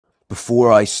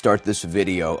Before I start this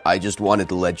video, I just wanted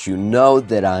to let you know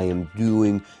that I am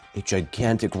doing a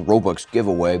gigantic Roblox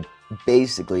giveaway.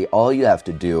 Basically, all you have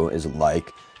to do is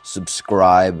like,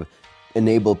 subscribe,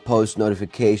 enable post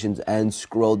notifications, and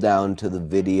scroll down to the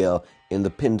video in the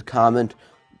pinned comment.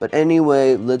 But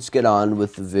anyway, let's get on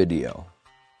with the video.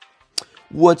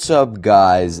 What's up,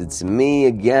 guys? It's me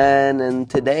again, and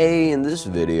today in this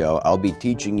video I'll be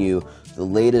teaching you the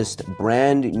latest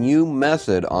brand new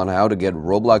method on how to get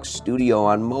Roblox Studio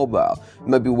on mobile. You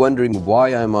might be wondering why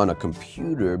I'm on a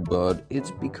computer, but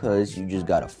it's because you just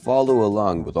gotta follow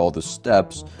along with all the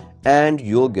steps and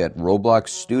you'll get Roblox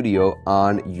Studio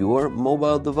on your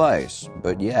mobile device.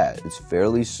 But yeah, it's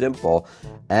fairly simple,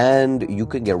 and you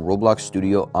can get Roblox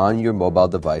Studio on your mobile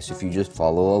device if you just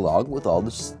follow along with all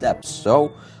the steps.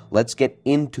 So let's get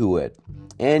into it.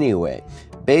 Anyway,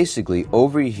 basically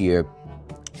over here,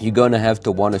 you're gonna have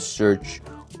to want to search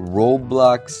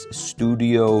Roblox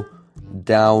Studio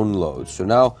download. So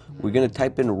now we're gonna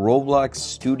type in Roblox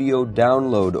Studio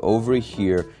download over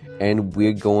here, and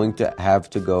we're going to have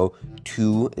to go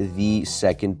to the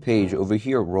second page over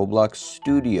here, Roblox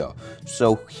Studio.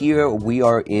 So here we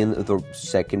are in the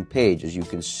second page. As you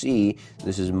can see,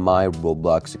 this is my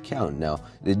Roblox account. Now,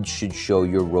 it should show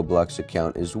your Roblox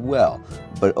account as well.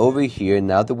 But over here,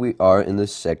 now that we are in the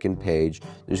second page,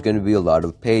 there's going to be a lot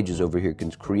of pages over here.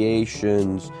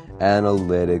 Creations,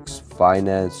 analytics,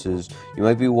 finances. You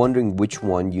might be wondering which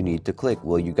one you need to click.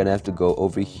 Well, you're going to have to go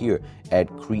over here at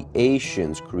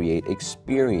creations, create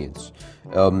experience.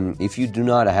 If you do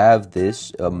not have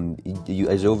this,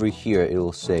 as over here, it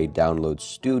will say download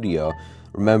Studio.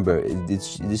 Remember,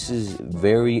 this is a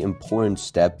very important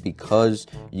step because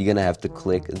you're going to have to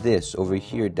click this over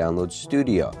here, download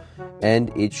Studio.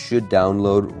 And it should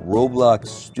download Roblox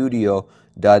Studio.dmg.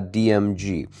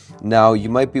 Now, you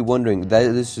might be wondering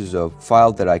that this is a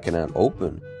file that I cannot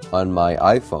open on my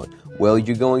iPhone. Well,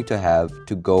 you're going to have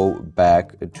to go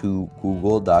back to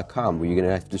google.com, where you're going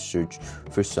to have to search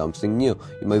for something new.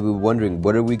 You might be wondering,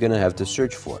 what are we going to have to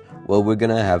search for? Well, we're going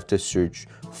to have to search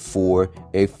for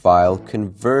a file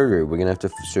converter. We're going to have to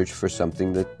search for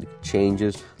something that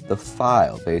changes the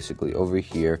file, basically, over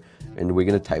here. And we're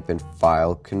going to type in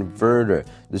file converter.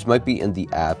 This might be in the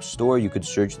App Store. You could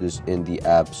search this in the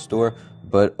App Store.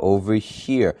 But over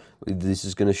here, this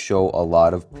is going to show a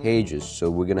lot of pages.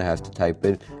 So we're going to have to type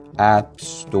in App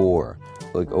Store,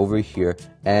 like over here,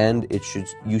 and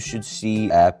you should see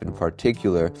app in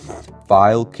particular,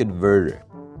 file converter.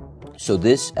 So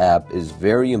this app is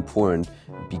very important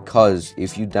because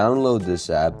if you download this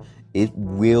app, it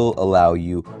will allow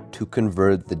you to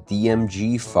convert the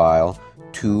DMG file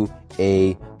to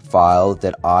a file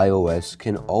that iOS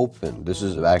can open. This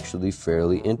is actually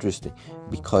fairly interesting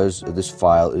because this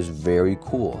file is very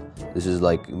cool. This is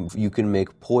like, you can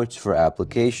make ports for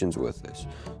applications with this.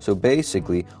 So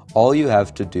basically, all you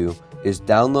have to do is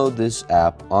download this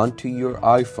app onto your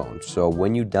iPhone. So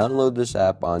when you download this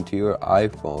app onto your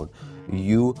iPhone,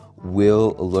 you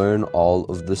will learn all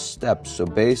of the steps. So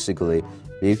basically,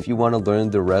 if you want to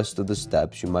learn the rest of the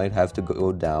steps, you might have to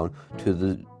go down to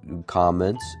the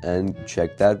comments and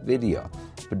check that video.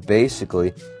 But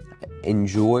basically,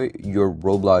 enjoy your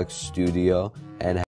Roblox Studio and